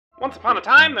Once upon a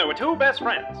time, there were two best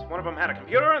friends. One of them had a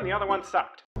computer and the other one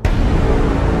sucked.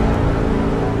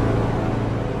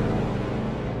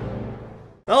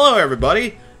 Hello,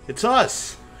 everybody. It's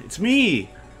us. It's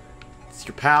me. It's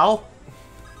your pal.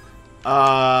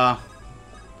 My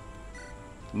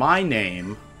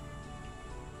name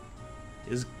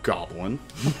is Goblin.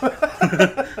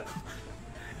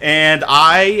 And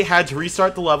I had to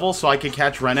restart the level so I could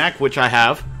catch Renak, which I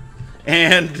have.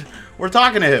 And we're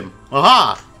talking to him.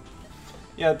 Aha!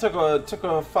 Yeah, it took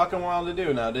a fucking while to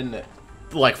do now, didn't it?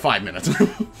 Like 5 minutes.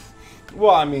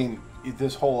 Well, I mean,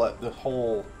 the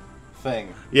whole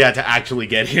thing. Yeah, to actually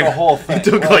get here. The whole thing. It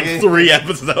took like 3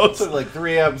 episodes. It took like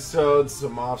 3 episodes,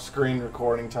 some off-screen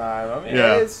recording time. I mean,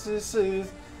 Yeah. it's a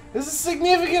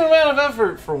significant amount of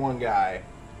effort for one guy.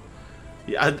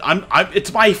 Yeah,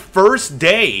 it's my first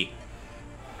day.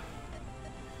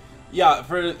 Yeah,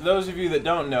 for those of you that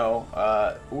don't know,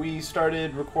 we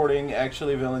started recording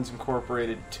Actually Villains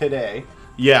Incorporated today.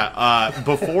 Yeah,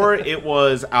 before it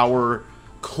was our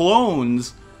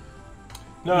clones,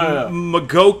 No.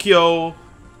 Magokyo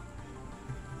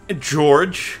and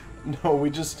George. No, we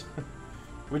just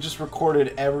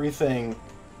recorded everything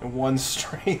in one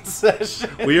straight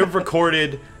session. We have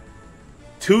recorded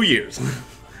 2 years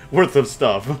worth of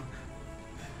stuff.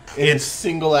 In a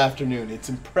single afternoon. It's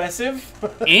impressive.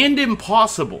 And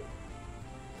impossible.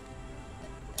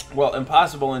 Well,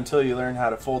 impossible until you learn how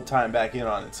to fold time back in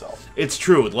on itself. It's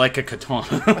true, like a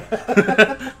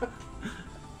katana.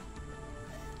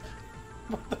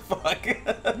 What the fuck?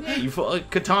 Yeah,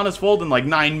 katanas fold in like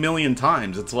 9 million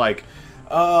times. It's like...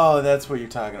 Oh, that's what you're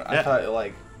talking about. Yeah. I thought,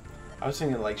 like... I was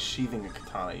thinking, like, sheathing a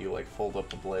katana. You, like, fold up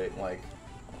the blade, like...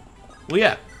 Well,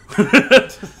 yeah.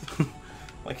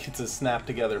 Like it's a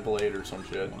snap-together blade or some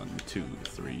shit. 1, 2,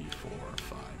 3, 4,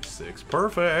 5, 6.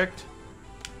 Perfect.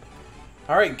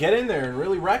 Alright, get in there and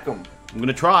really wreck them. I'm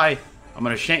gonna try. I'm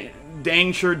gonna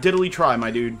dang sure diddly try,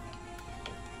 my dude.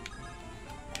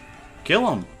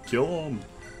 Kill him. Kill him.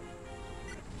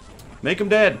 Make him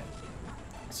dead.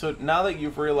 So now that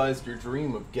you've realized your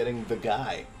dream of getting the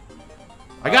guy...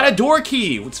 I got a door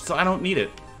key! I don't need it.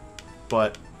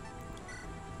 But...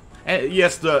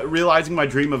 yes, realizing my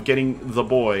dream of getting the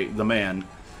boy, the man.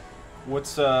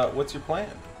 What's your plan?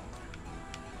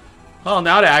 Well,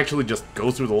 now to actually just go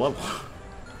through the level.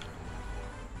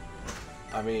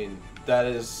 I mean, that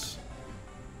is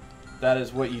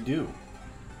what you do.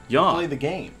 Yeah. You play the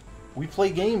game. We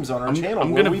play games on our channel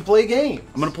I'm where gonna- we play games.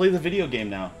 I'm gonna play the video game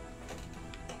now.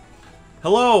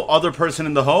 Hello, other person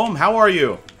in the home. How are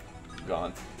you?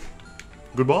 Gone.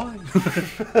 Goodbye.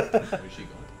 Where's she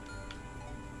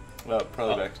going?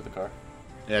 Probably back to the car.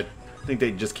 Yeah, I think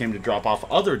they just came to drop off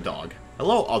other dog.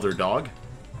 Hello, other dog.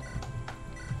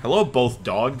 Hello, both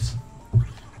dogs.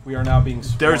 We are now being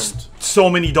swarmed. There's so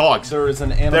many dogs. There is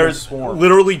an animal There's swarm.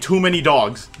 literally too many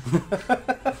dogs.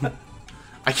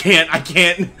 I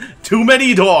can't. Too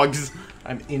many dogs.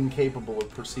 I'm incapable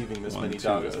of perceiving this 1, many 2,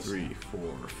 doggos. 3, 4,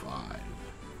 5,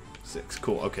 6.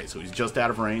 Cool. Okay, so he's just out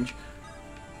of range.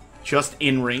 Just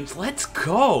in range. Let's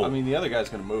go. I mean, the other guy's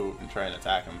gonna move and try and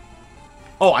attack him.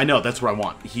 Oh, I know. That's what I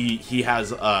want. He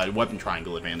has weapon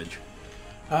triangle advantage.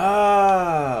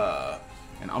 Ah.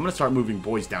 And I'm going to start moving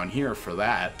boys down here for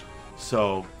that.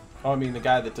 So... Oh, I mean, the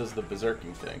guy that does the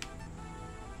berserking thing.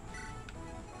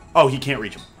 Oh, he can't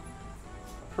reach him.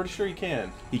 Pretty sure you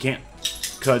can. He can't.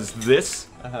 Because this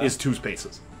is 2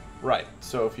 spaces. Right.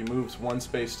 So if he moves 1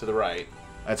 space to the right...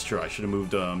 That's true. I should have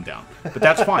moved him down. But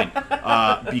that's fine.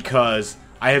 Because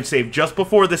I have saved just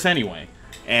before this anyway.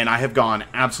 And I have gone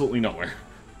absolutely nowhere.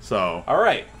 So...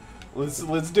 Alright.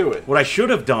 Let's do it. What I should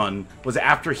have done was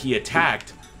after he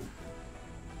attacked...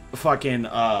 Fucking,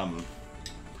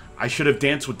 I should have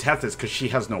danced with Tethys because she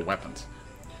has no weapons.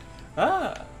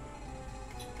 Ah.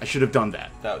 I should have done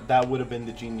that. That would have been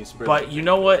the genius. But you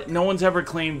know what? No one's ever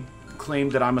claimed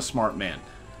that I'm a smart man.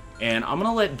 And I'm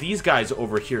gonna let these guys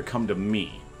over here come to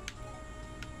me.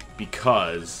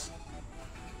 Because...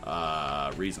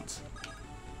 reasons.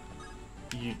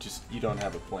 You don't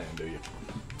have a plan, do you?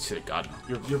 God,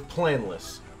 no. You're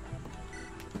planless.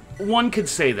 One could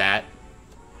say that.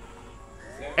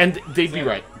 And they'd be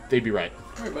right. They'd be right.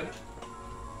 All right, buddy.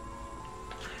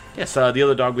 Yes, the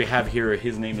other dog we have here,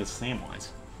 his name is Samwise.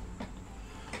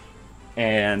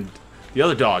 And the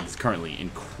other dog is currently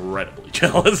incredibly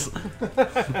jealous.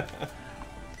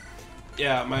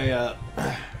 Yeah, my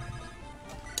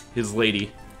His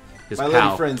lady, his my pal.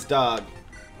 lady friend's dog,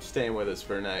 staying with us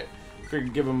for a night.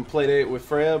 Figured give him a play date with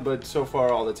Freya, but so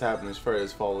far all that's happened is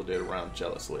Freya's followed it around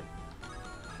jealously.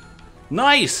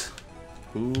 Nice!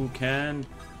 Who can?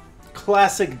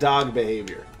 Classic dog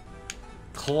behavior.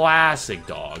 Classic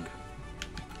dog.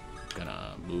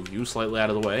 gonna move you slightly out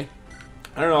of the way.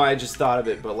 I don't know, I just thought of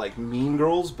it, but like Mean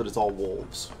Girls, but it's all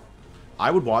wolves.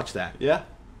 I would watch that. Yeah?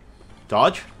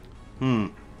 Dodge?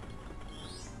 Your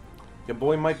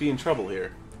boy might be in trouble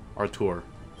here. Artur.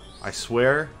 I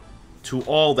swear to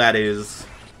all that is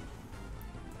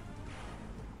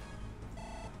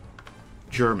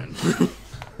German.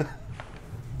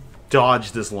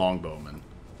 Dodge this longbowman.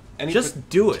 Any Just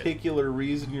do it. particular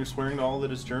reason you're swearing to all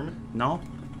that is German? No?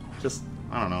 Just,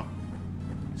 I don't know.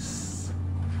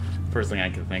 First thing I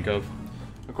can think of.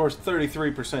 Of course,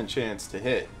 33% chance to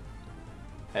hit.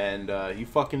 And he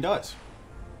fucking does.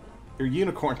 Your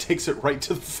unicorn takes it right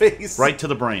to the face. Right to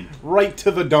the brain. Right to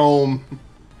the dome.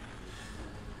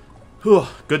 Whew,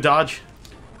 good dodge.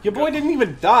 Your boy didn't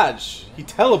even dodge. He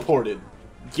teleported.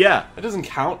 Yeah. That doesn't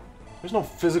count. There's no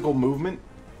physical movement.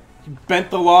 He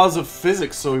bent the laws of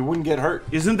physics so he wouldn't get hurt.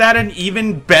 Isn't that an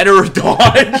even better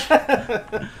dodge?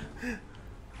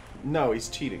 No, he's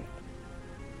cheating.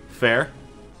 Fair.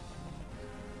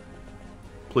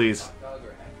 Please.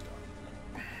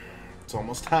 It's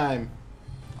almost time.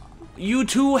 You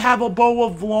too have a bow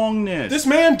of longness. This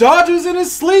man dodges in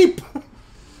his sleep!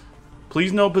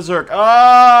 Please no berserk.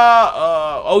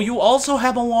 Oh, you also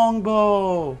have a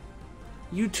longbow.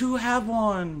 You too have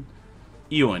one.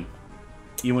 Ewan.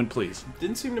 Ewan, please.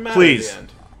 Didn't seem to matter Please. at the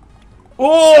end.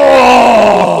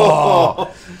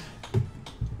 Oh!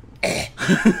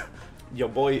 Your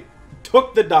boy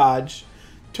took the dodge,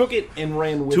 took it, and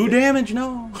ran with 2 it. damage,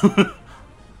 no.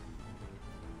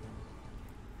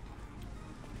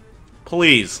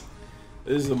 Please.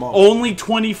 This is the moment. Only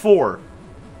 24.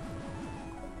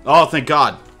 Oh, thank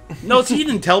God. No, see, he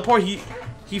didn't teleport. He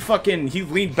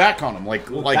leaned back on him like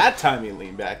that time he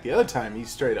leaned back. The other time he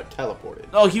straight up teleported.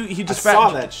 Oh, he just I saw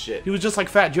that shit. He was just like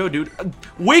Fat Joe, dude.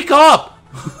 Wake up!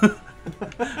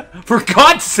 For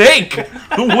God's sake,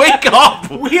 wake up!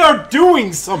 We are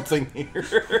doing something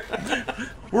here.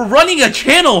 We're running a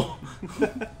channel.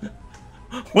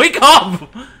 Wake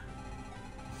up!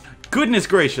 Goodness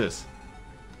gracious!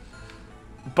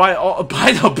 By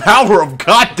the power of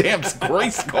goddamn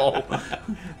Grayskull,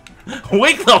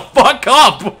 wake the fuck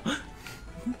up!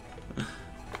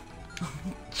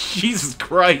 Jesus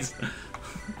Christ! I'm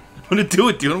gonna do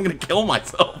it, dude. I'm gonna kill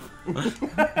myself.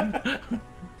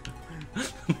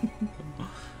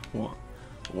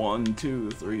 One, 2,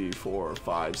 3, 4,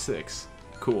 5, 6.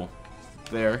 Cool.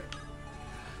 There.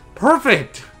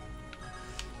 Perfect!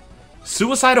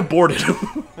 Suicide aborted.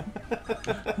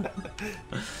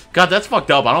 God, that's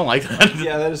fucked up. I don't like that.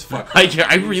 Yeah, that is fucked up.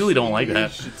 I really don't like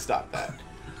that. You should stop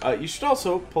that. You should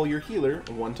also pull your healer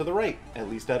one to the right, at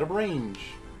least out of range.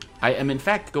 I am in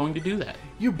fact going to do that.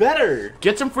 You better!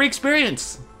 Get some free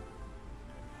experience.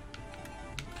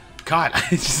 God, I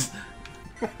just...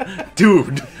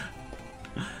 Dude.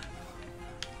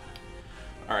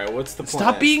 Alright, what's the plan?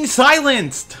 Stop being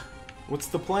silenced! What's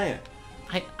the plan?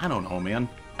 I don't know, man.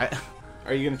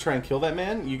 Are you gonna try and kill that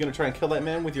man? You gonna try and kill that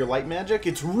man with your light magic?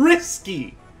 It's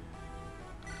risky!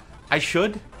 I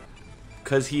should.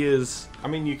 Because he is... I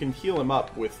mean, you can heal him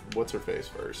up with what's-her-face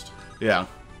first. Yeah.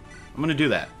 I'm gonna do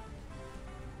that.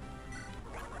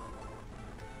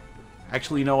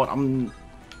 Actually, you know what?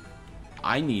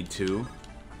 I need to.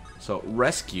 So,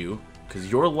 rescue.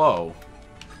 Because you're low.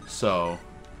 So...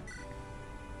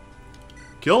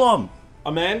 Kill him!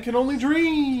 A man can only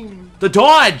dream! The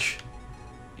dodge!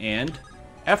 And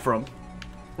Ephraim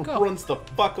Runs the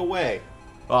fuck away.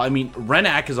 Well, I mean,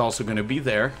 Renak is also going to be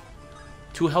there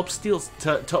to help steal,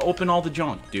 to open all the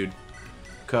junk, dude.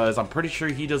 Because I'm pretty sure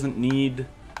he doesn't need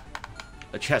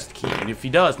a chest key. And if he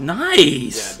does,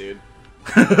 nice! Yeah, dude.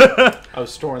 I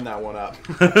was storing that one up.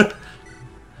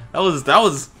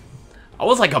 that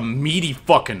was like a meaty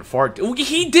fucking fart.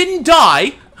 He didn't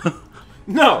die!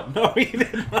 No, he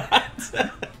did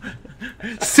not.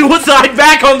 Suicide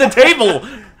back on the table!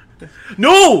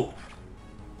 No!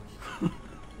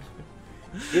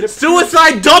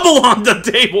 Suicide double on the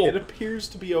table! It appears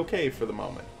to be okay for the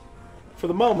moment. For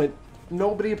the moment,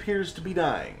 nobody appears to be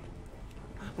dying.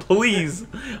 Please,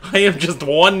 I am just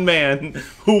one man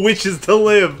who wishes to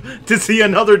live to see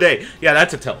another day. Yeah,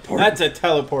 that's a teleport. That's a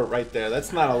teleport right there.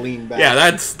 That's not a lean back. Yeah,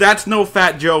 that's no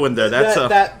Fat Joe in there. That's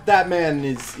that man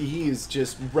is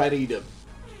just ready to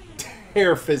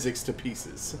tear physics to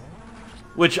pieces.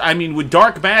 Which, I mean, with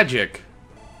dark magic,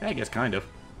 I guess kind of.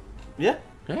 Yeah.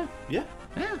 Yeah. Yeah.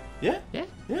 Yeah. Yeah. Yeah.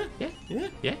 Yeah. Yeah. Yeah.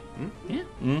 Yeah. Yeah.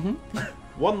 Mm-hmm.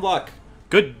 One luck.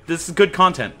 Good. This is good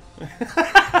content.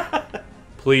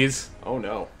 Please. Oh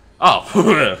no.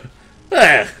 Oh.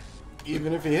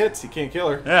 Even if he hits, he can't kill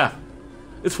her. Yeah.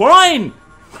 It's fine.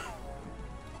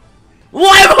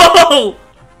 Level.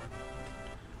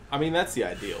 I mean, that's the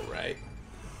ideal, right?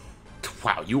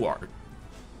 Wow, you are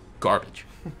garbage.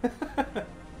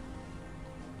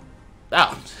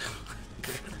 Oh.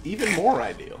 Even more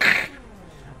ideal.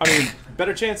 I mean,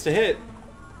 better chance to hit,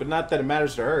 but not that it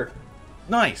matters to her.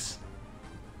 Nice.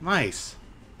 Nice.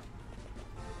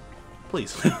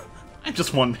 Please. I'm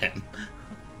just one man.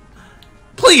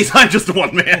 Please, I'm just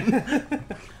one man.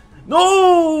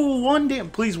 No! One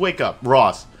damn... Please wake up.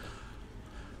 Ross.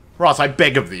 Ross, I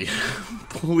beg of thee.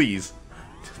 Please.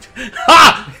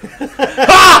 Ha!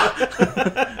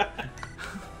 Ha!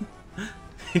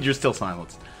 You're still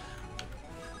silenced.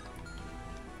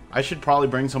 I should probably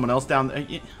bring someone else down there.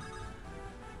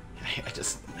 I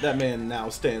just... That man now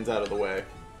stands out of the way.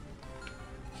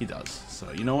 He does.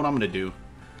 So, you know what I'm gonna do?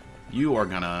 You are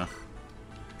gonna...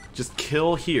 just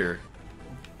kill here.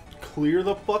 Clear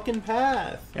the fucking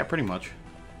path. Yeah, pretty much.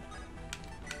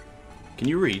 Can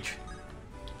you reach?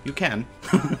 You can.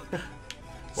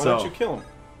 Why don't you kill him?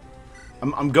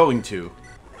 I'm going to.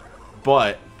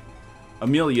 But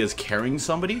Amelia is carrying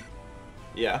somebody?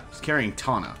 Yeah. She's carrying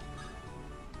Tana.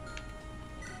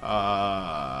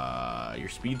 Your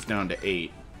speed's down to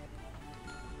 8.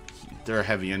 They're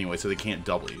heavy anyway, so they can't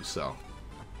double you, so.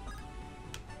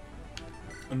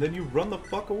 And then you run the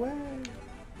fuck away.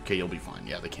 Okay, you'll be fine.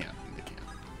 Yeah, they can't. They can't.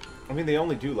 I mean, they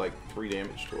only do like 3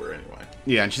 damage to her anyway.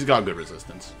 Yeah, and she's got good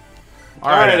resistance.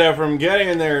 Alright, Ephraim, get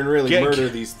in there and really murder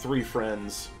these 3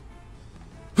 friends.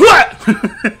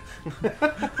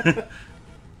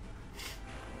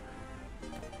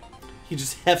 He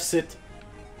just hefts it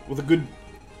with a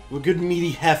good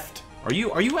meaty heft. Are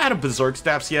you out of berserk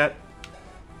staffs yet?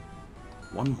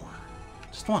 One more.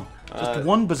 Just one. Just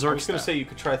one berserk staff. I was gonna say you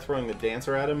could try throwing the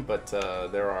dancer at him, but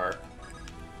there are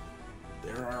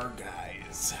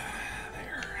guys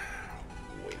there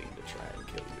waiting to try and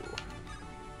kill you.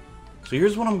 So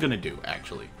here's what I'm gonna do,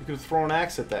 actually. You could throw an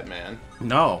axe at that man.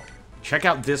 No. Check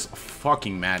out this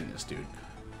fucking madness, dude.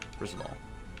 First of all.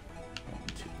 1,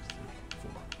 2, 3,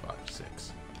 4, 5,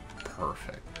 6.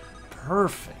 Perfect.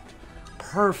 Perfect.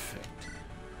 Perfect.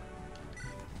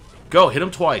 Go, hit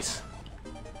him twice.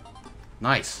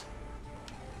 Nice.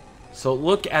 So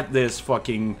look at this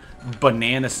fucking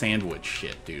banana sandwich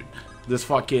shit, dude. This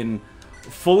fucking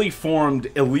fully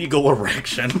formed illegal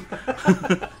erection.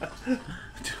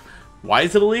 Why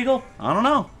is it illegal? I don't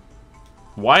know.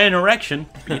 Why an erection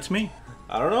beats me.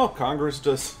 I don't know. Congress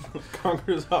does.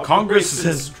 Congress says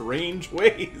in strange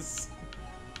ways.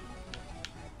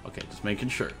 Okay, just making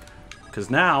sure. Because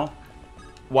now,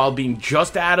 while being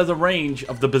just out of the range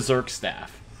of the berserk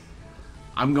staff,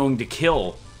 I'm going to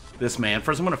kill this man.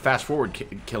 First, I'm going to fast forward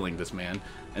killing this man,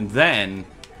 and then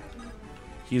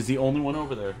he's the only one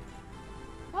over there.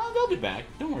 Oh, they'll be back.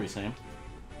 Don't worry, Sam.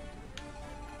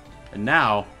 And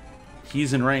now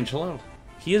he's in range. Hello.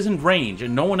 He is in range,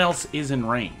 and no one else is in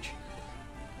range.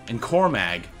 And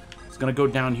Cormag is going to go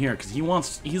down here, because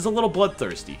he's a little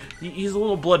bloodthirsty. He's a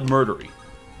little blood murdery.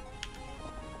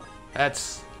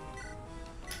 That's...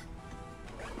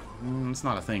 it's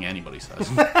not a thing anybody says.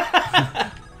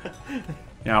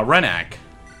 Now, Renak,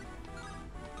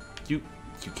 you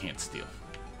can't steal.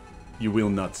 You will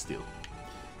not steal.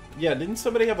 Yeah, didn't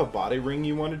somebody have a body ring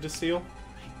you wanted to steal?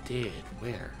 I did.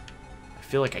 Where? I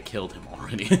feel like I killed him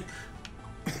already.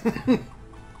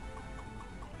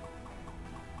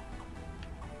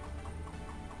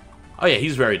 Oh yeah,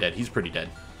 he's very dead. He's pretty dead.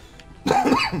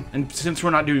 And since we're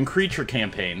not doing creature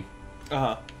campaign,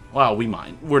 well, we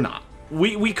might. We're not.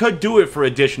 We could do it for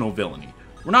additional villainy.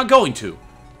 We're not going to,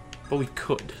 but we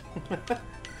could.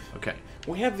 Okay.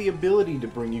 We have the ability to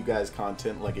bring you guys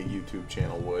content like a YouTube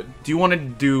channel would. Do you want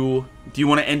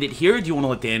to end it here, or do you want to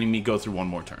let the enemy go through one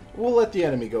more turn? We'll let the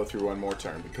enemy go through one more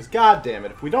turn, because god damn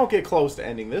it, if we don't get close to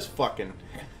ending this fucking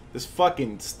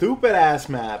stupid ass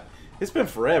map, it's been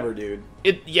forever, dude.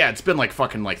 It's been like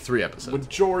 3 episodes.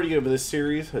 Majority of this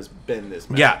series has been this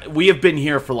map. Yeah, we have been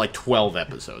here for like 12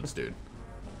 episodes, dude.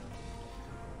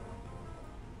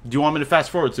 Do you want me to fast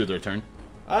forward through their turn?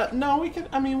 No, we can.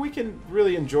 I mean, we can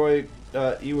really enjoy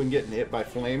Ewan getting hit by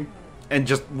flame and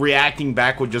just reacting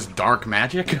back with just dark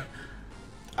magic.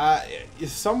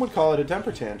 Some would call it a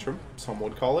temper tantrum. Some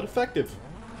would call it effective.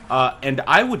 And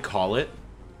I would call it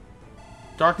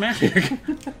dark magic.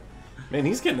 Man,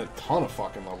 he's getting a ton of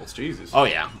fucking levels. Jesus. Oh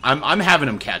yeah, I'm having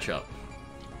him catch up.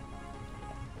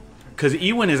 Because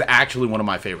Ewan is actually one of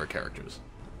my favorite characters.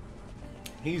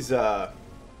 He's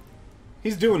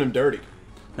doing him dirty.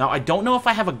 Now, I don't know if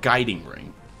I have a guiding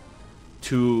ring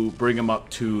to bring him up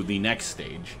to the next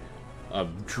stage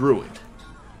of Druid.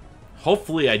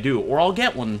 Hopefully I do, or I'll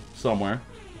get one somewhere.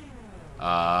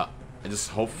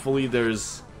 Hopefully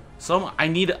there's some... I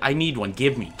need one.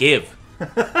 Give.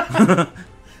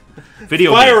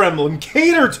 Video Fire game. Emblem,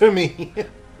 cater to me!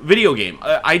 Video game.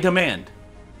 I demand.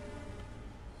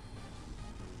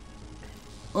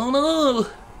 Oh no!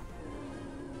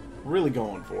 Really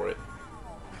going for it.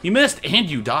 You missed, and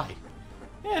you die.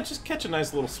 Yeah, just catch a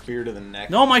nice little spear to the neck.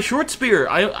 No, my short spear.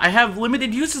 I have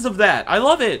limited uses of that. I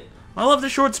love it. I love the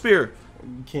short spear.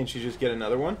 Can't you just get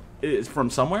another one? It's from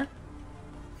somewhere?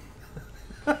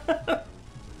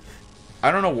 I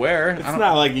don't know where. It's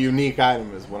not like a unique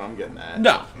item is what I'm getting at.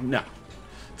 No, no.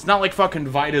 It's not like fucking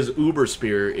Vita's Uber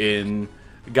Spear in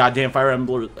goddamn Fire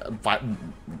Emblem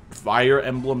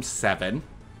 7.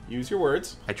 Use your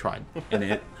words. I tried.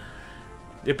 And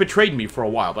it betrayed me for a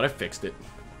while, but I fixed it.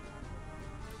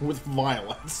 With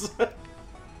violence.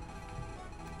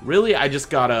 Really, I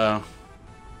just gotta...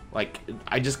 Like,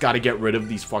 I just gotta get rid of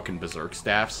these fucking Berserk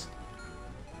staffs.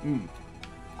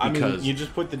 I mean, you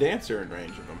just put the dancer in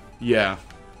range of them. Yeah.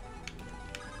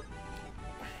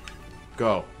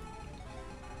 Go.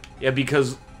 Yeah,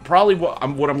 because probably what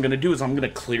I'm gonna do is I'm gonna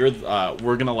clear.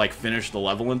 We're gonna like finish the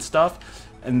level and stuff,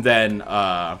 and then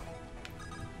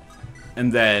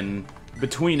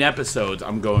between episodes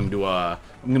I'm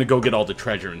gonna go get all the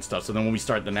treasure and stuff. So then when we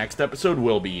start the next episode,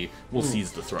 we'll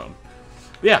seize the throne.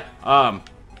 Yeah.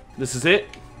 This is it.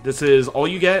 This is all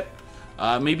you get.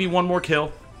 Maybe one more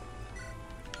kill.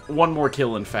 One more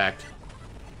kill, in fact.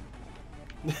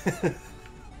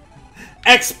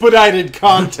 Expedited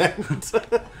content.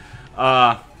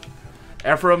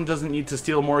 Ephraim doesn't need to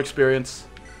steal more experience.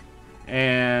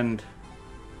 And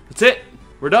that's it.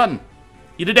 We're done.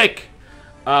 Eat a dick.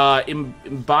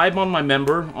 Imbibe on my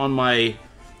member, on my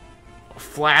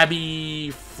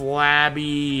flabby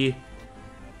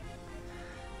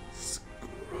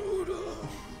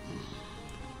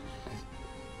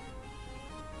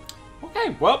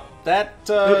Okay, well, that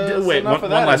wait, one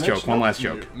last joke. One last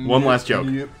joke.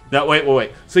 No,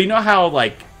 wait. So you know how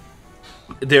like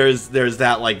there's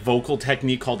that like vocal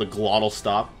technique called the glottal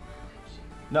stop?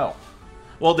 No.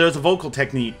 Well, there's a vocal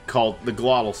technique called the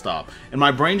glottal stop, and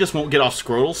my brain just won't get off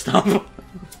scrotal stop.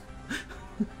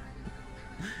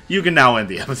 You can now end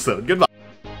the episode. Goodbye.